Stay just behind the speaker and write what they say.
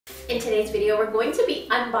In today's video, we're going to be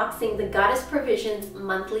unboxing the Goddess Provisions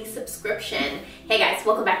monthly subscription. Hey guys,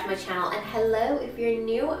 welcome back to my channel, and hello if you're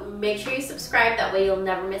new, make sure you subscribe, that way you'll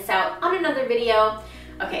never miss out on another video.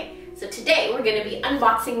 Okay, so today we're going to be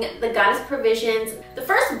unboxing the Goddess Provisions, the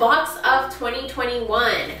first box of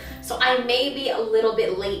 2021. So I may be a little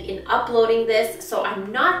bit late in uploading this, so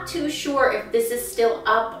I'm not too sure if this is still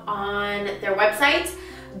up on their website.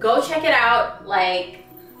 Go check it out. Like,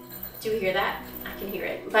 do you hear that? I can hear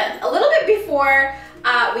it. But a little bit before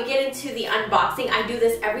we get into the unboxing, I do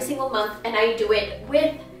this every single month and I do it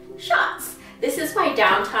with shots. This is my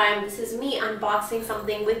downtime. This is me unboxing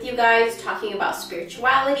something with you guys, talking about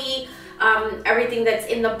spirituality, everything that's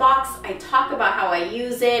in the box. I talk about how I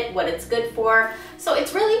use it, what it's good for. So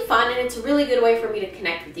it's really fun and it's a really good way for me to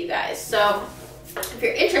connect with you guys. So if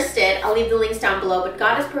you're interested, I'll leave the links down below, but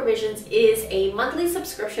Goddess Provisions is a monthly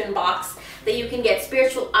subscription box that you can get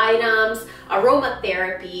spiritual items,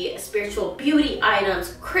 aromatherapy, spiritual beauty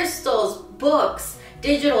items, crystals, books,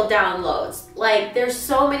 digital downloads. Like, there's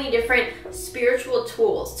so many different spiritual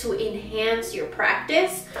tools to enhance your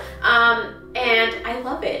practice, and I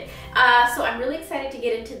love it. So I'm really excited to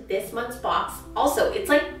get into this month's box. Also, it's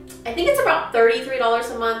like, I think it's about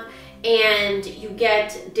 $33 a month, and you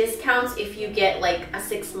get discounts if you get like a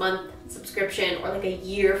 6-month subscription or like a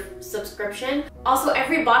year subscription. Also,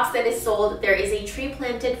 every box that is sold, there is a tree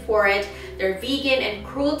planted for it. They're vegan and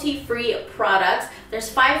cruelty-free products. There's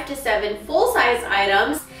 5 to 7 full-size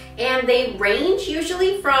items, and they range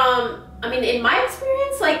usually from, I mean, in my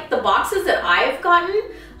experience, like the boxes that I've gotten,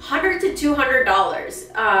 $100 to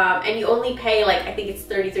 $200, and you only pay, like, I think it's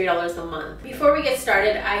 $33 a month. Before we get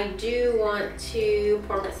started, I do want to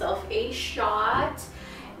pour myself a shot.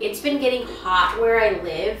 It's been getting hot where I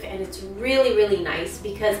live, and it's really, really nice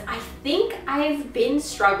because I think I've been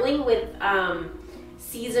struggling with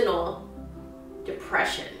seasonal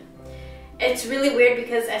depression. It's really weird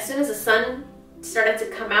because as soon as the sun started to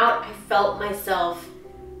come out, I felt myself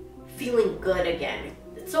feeling good again.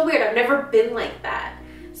 It's so weird. I've never been like that.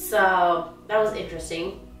 So that was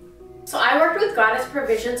interesting. So I worked with Goddess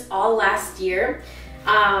Provisions all last year,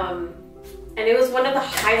 and it was one of the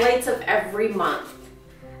highlights of every month.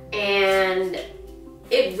 And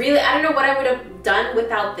it really, I don't know what I would have done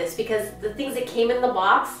without this, because the things that came in the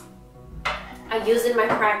box, I use in my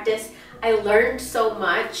practice. I learned so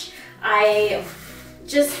much. I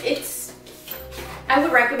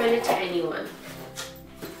would recommend it to anyone.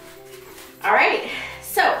 All right,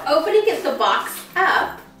 so opening the box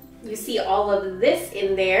up, you see all of this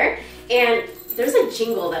in there, and there's a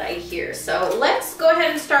jingle that I hear. So let's go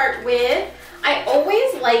ahead and start with, I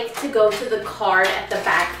always like to go to the card at the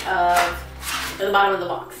back of, the bottom of the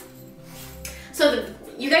box. So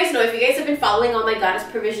you guys know, if you guys have been following all my Goddess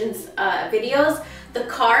Provisions videos, the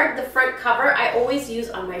card, the front cover, I always use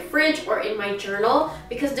on my fridge or in my journal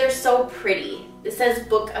because they're so pretty. It says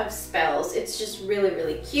Book of Spells. It's just really,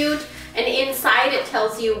 really cute. And inside it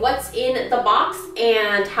tells you what's in the box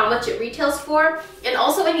and how much it retails for, and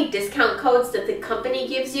also any discount codes that the company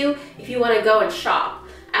gives you if you want to go and shop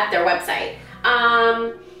at their website.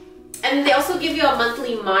 And they also give you a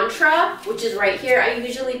monthly mantra, which is right here. I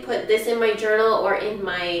usually put this in my journal or in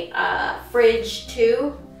my fridge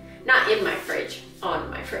too. Not in my fridge, on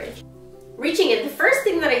my fridge. Reaching in, the first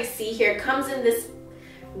thing that I see here comes in this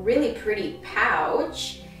really pretty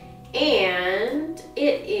pouch, and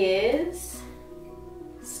it is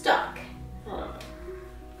stuck. Hold on.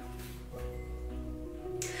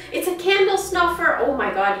 It's a candle snuffer. Oh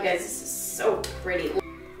my god, you guys, this is so pretty.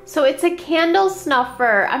 So it's a candle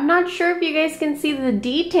snuffer. I'm not sure if you guys can see the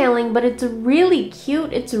detailing, but it's really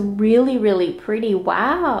cute. It's really, really pretty.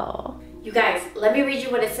 Wow. You guys, let me read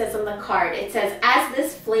you what it says on the card. It says, as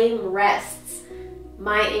this flame rests,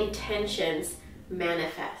 my intentions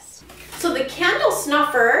manifest. So the candle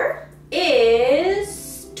snuffer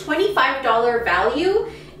is $25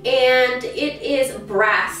 value, and it is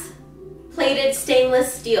brass plated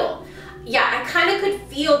stainless steel. Yeah, I kind of could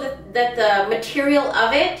feel that the material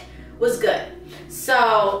of it was good.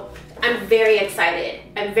 So I'm very excited.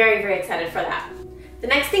 I'm very, very excited for that. The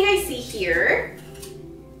next thing I see here,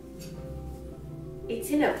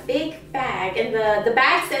 it's in a big bag, and the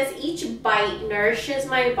bag says, each bite nourishes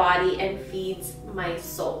my body and feeds my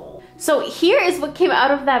soul. So here is what came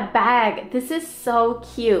out of that bag. This is so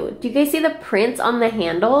cute. Do you guys see the prints on the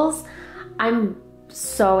handles? I'm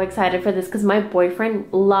so excited for this because my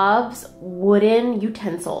boyfriend loves wooden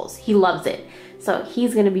utensils. He loves it. So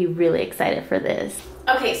he's gonna be really excited for this.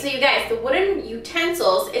 Okay, so you guys, the wooden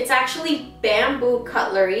utensils, it's actually bamboo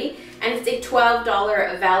cutlery, and it's a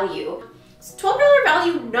 $12 value. $12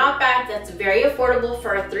 value, not bad. That's very affordable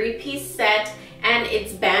for a 3-piece set, and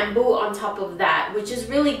it's bamboo on top of that, which is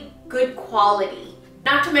really good quality.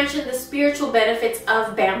 Not to mention the spiritual benefits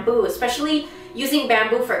of bamboo, especially using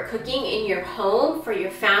bamboo for cooking in your home for your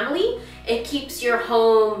family. It keeps your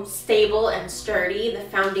home stable and sturdy, the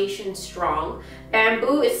foundation strong.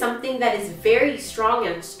 Bamboo is something that is very strong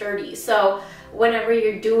and sturdy. So whenever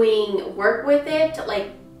you're doing work with it,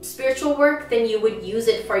 like spiritual work, then you would use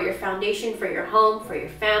it for your foundation, for your home, for your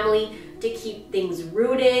family, to keep things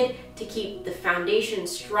rooted, to keep the foundation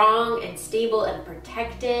strong and stable and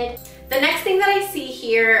protected. The next thing that I see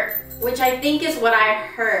here, which I think is what I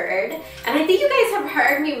heard, and I think you guys have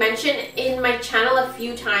heard me mention in my channel a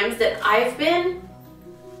few times, that I've been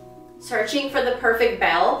searching for the perfect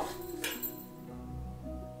bell.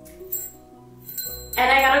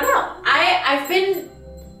 And I got a bell. I've been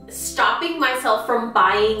stopping myself from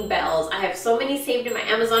buying bells. I have so many saved in my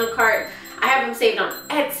Amazon cart. I have them saved on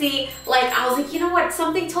Etsy. Like, I was like, you know what?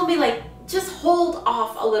 Something told me, like, just hold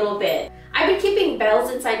off a little bit. I've been keeping bells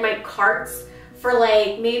inside my carts for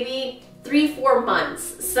like maybe 3-4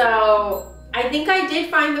 months. So I think I did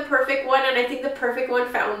find the perfect one, and I think the perfect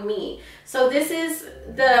one found me. So this is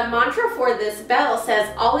the mantra for this bell, says,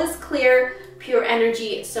 all is clear, pure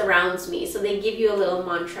energy surrounds me. So they give you a little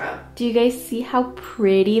mantra. Do you guys see how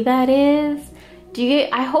pretty that is?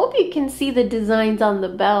 I hope you can see the designs on the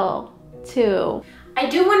bell too. I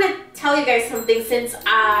do want to tell you guys something, since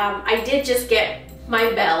I did just get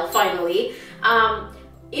my bell finally.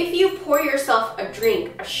 If you pour yourself a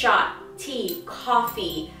drink, a shot, tea,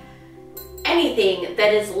 coffee, anything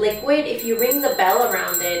that is liquid, if you ring the bell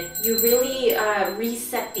around it, you really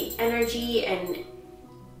reset the energy, and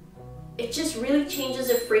it just really changes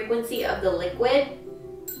the frequency of the liquid.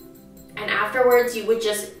 And afterwards, you would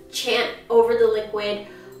just chant over the liquid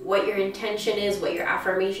what your intention is, what your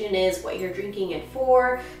affirmation is, what you're drinking it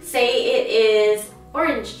for. Say it is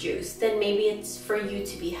orange juice, then maybe it's for you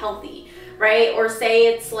to be healthy, right? Or say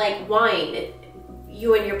it's like wine,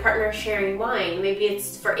 you and your partner are sharing wine, maybe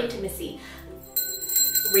it's for intimacy.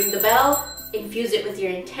 Ring the bell, infuse it with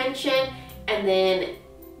your intention, and then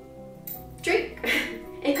drink.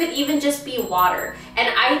 It could even just be water.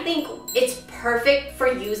 And I think it's perfect for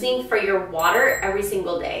using for your water every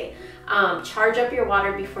single day. Charge up your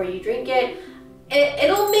water before you drink it.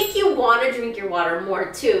 It'll make you want to drink your water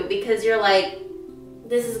more too, because you're like,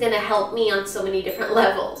 this is gonna help me on so many different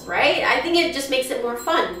levels, right? I think it just makes it more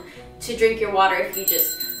fun to drink your water if you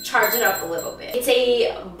just charge it up a little bit. It's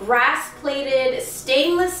a brass plated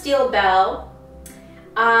stainless steel bell.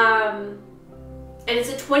 And it's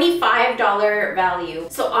a $25 value.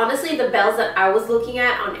 So honestly, the bells that I was looking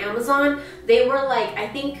at on Amazon, they were like, I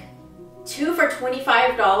think 2 for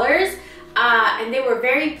 $25, and they were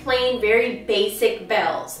very plain, very basic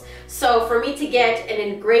bells. So for me to get an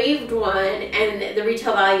engraved one, and the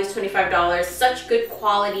retail value is $25, such good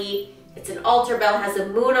quality. It's an altar bell, has a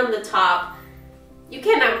moon on the top. You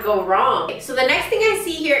cannot go wrong. So the next thing I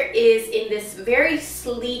see here is in this very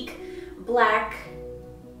sleek black,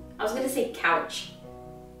 I was gonna say pouch.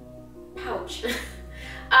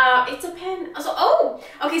 It's a pen.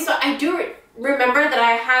 Okay, so I do remember that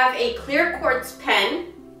I have a clear quartz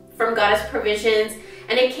pen from Goddess Provisions,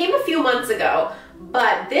 and it came a few months ago,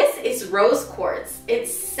 but this is rose quartz. It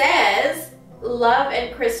says, love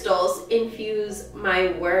and crystals infuse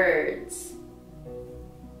my words.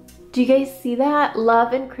 Do you guys see that?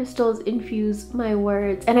 Love and crystals infuse my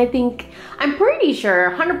words. And I'm pretty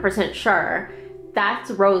sure, 100% sure,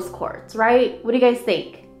 that's rose quartz, right? What do you guys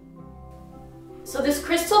think? So this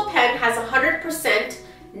crystal pen has 100%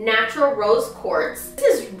 natural rose quartz.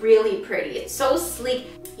 This is really pretty. It's so sleek.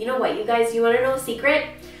 You know what, you guys, you want to know a secret?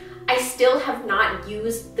 I still have not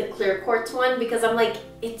used the clear quartz one because I'm like,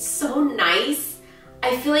 it's so nice.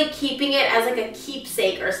 I feel like keeping it as like a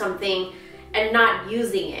keepsake or something and not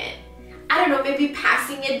using it. I don't know, maybe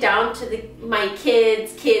passing it down to my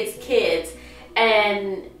kids,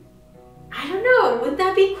 and I don't know, would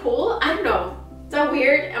that be cool? I don't know. Is that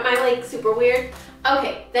weird? Am I like super weird?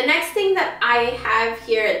 Okay, the next thing that I have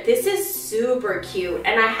here, this is super cute,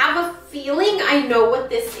 and I have a feeling I know what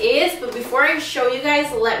this is, but before I show you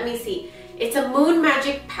guys, let me see. It's a Moon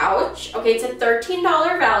Magic pouch. Okay, it's a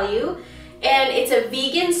 $13 value, and it's a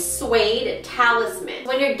vegan suede talisman.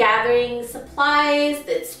 When you're gathering supplies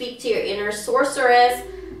that speak to your inner sorceress,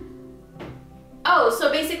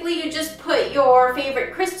 so basically you just put your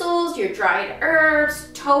favorite crystals, your dried herbs,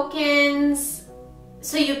 tokens,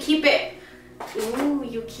 so you keep it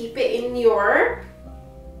in your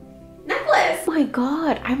necklace. Oh my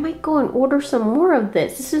god, I might go and order some more of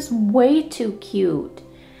this. This is way too cute.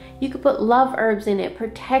 You could put love herbs in it,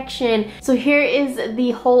 protection. So here is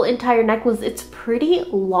the whole entire necklace. It's pretty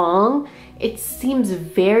long. It seems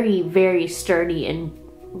very, very sturdy and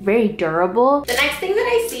very durable. The next thing that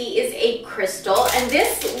I see is a crystal, and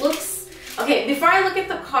this looks, okay, before I look at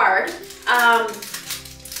the card,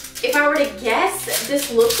 if I were to guess,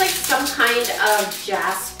 this looks like some kind of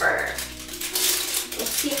jasper.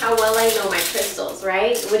 Let's see how well I know my crystals,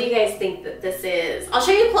 right? What do you guys think that this is? I'll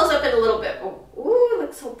show you close up in a little bit. Ooh,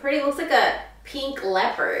 looks so pretty. It looks like a pink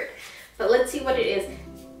leopard. But let's see what it is.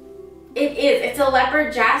 It's a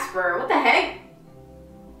leopard jasper. What the heck?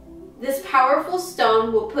 This powerful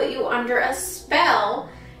stone will put you under a spell,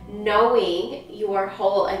 knowing you are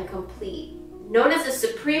whole and complete. Known as a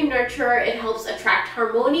supreme nurturer, it helps attract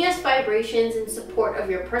harmonious vibrations in support of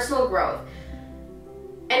your personal growth.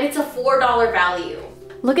 And it's a $4 value.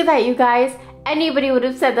 Look at that, you guys. Anybody would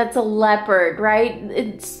have said that's a leopard, right?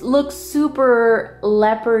 It looks super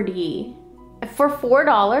leopardy. For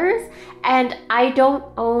 $4, and I don't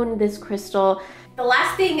own this crystal. The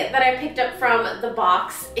last thing that I picked up from the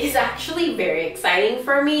box is actually very exciting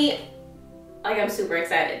for me. Like, I'm super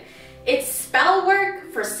excited. It's spell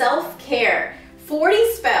work for self-care.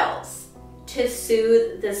 40 spells to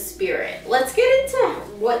soothe the spirit. Let's get into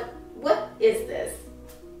what is this?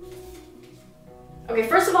 Okay,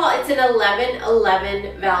 first of all, it's an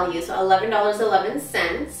 11-11 value, so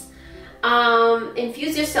 $11.11.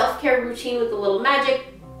 Infuse your self-care routine with a little magic.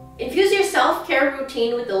 Infuse your self-care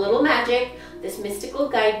routine with a little magic. This mystical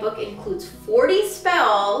guidebook includes 40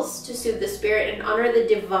 spells to soothe the spirit and honor the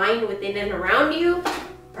divine within and around you.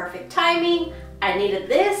 Perfect timing. I needed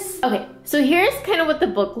this. Okay, so here's kind of what the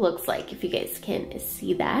book looks like, if you guys can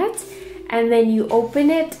see that. And then you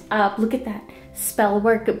open it up. Look at that.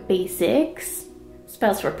 Spellwork basics.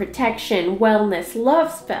 Spells for protection, wellness,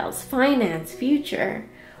 love spells, finance, future.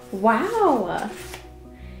 Wow.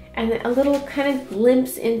 And a little kind of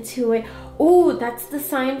glimpse into it. Oh, that's the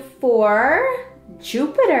sign for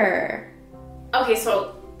Jupiter. Okay,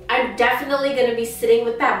 so I'm definitely gonna be sitting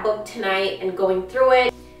with that book tonight and going through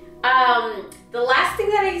it. The last thing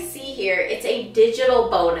that I see here, it's a digital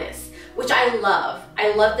bonus, which I love.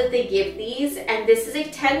 I love that they give these, and this is a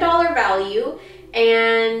 $10 value,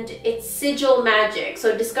 and it's sigil magic.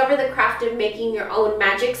 So discover the craft of making your own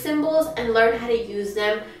magic symbols and learn how to use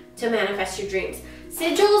them to manifest your dreams.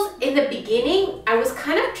 Sigils, in the beginning, I was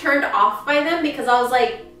kind of turned off by them because I was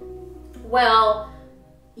like, well,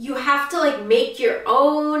 you have to like make your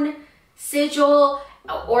own sigil,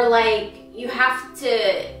 or like you have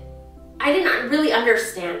to, I didn't really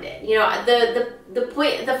understand it. You know,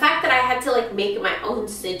 the fact that I had to like make my own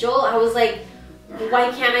sigil, I was like,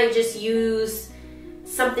 why can't I just use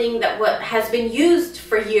something that has been used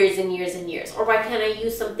for years and years and years? Or why can't I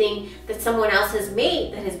use something that someone else has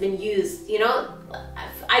made that has been used? You know,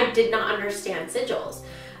 I did not understand sigils.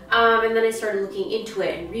 And then I started looking into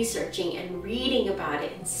it and researching and reading about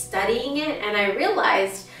it and studying it, and I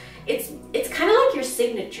realized it's kind of like your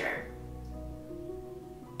signature.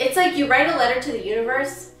 It's like you write a letter to the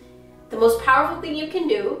universe. The most powerful thing you can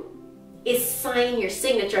do is sign your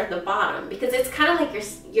signature at the bottom, because it's kind of like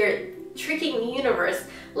you're tricking the universe,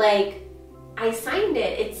 like, I signed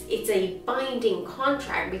it. It's a binding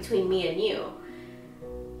contract between me and you.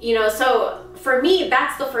 You know, so for me,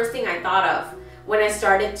 that's the first thing I thought of when I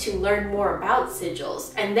started to learn more about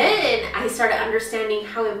sigils. And then I started understanding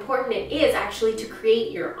how important it is actually to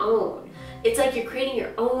create your own. It's like you're creating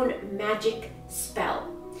your own magic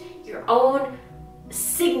spell, your own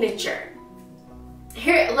signature.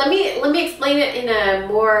 Here, let me explain it in a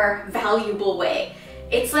more valuable way.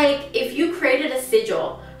 It's like if you created a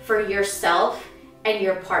sigil for yourself and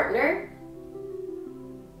your partner,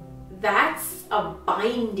 that's a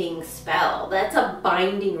binding spell. That's a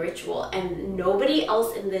binding ritual, and nobody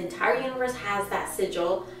else in the entire universe has that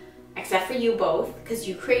sigil except for you both, because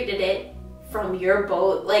you created it from your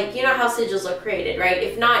both. Like, you know how sigils are created, right?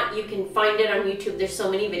 If not, you can find it on YouTube. There's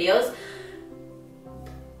so many videos.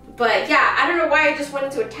 But yeah, I don't know why I just went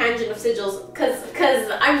into a tangent of sigils,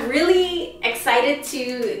 because I'm really excited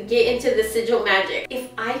to get into the sigil magic. If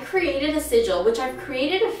I created a sigil, which I've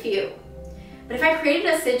created a few, but if I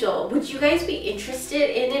created a sigil, would you guys be interested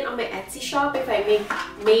in it on my Etsy shop if I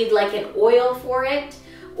made like an oil for it?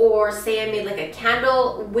 Or say I made like a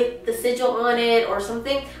candle with the sigil on it or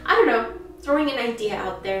something? I don't know. Throwing an idea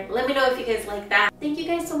out there. Let me know if you guys like that. Thank you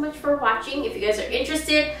guys so much for watching. If you guys are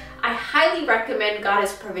interested, I highly recommend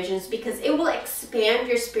Goddess Provisions, because it will expand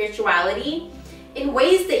your spirituality in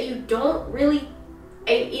ways that you don't really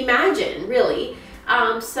imagine, really.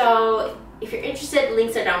 So if you're interested,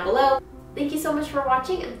 links are down below. Thank you so much for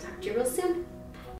watching, and I'll talk to you real soon.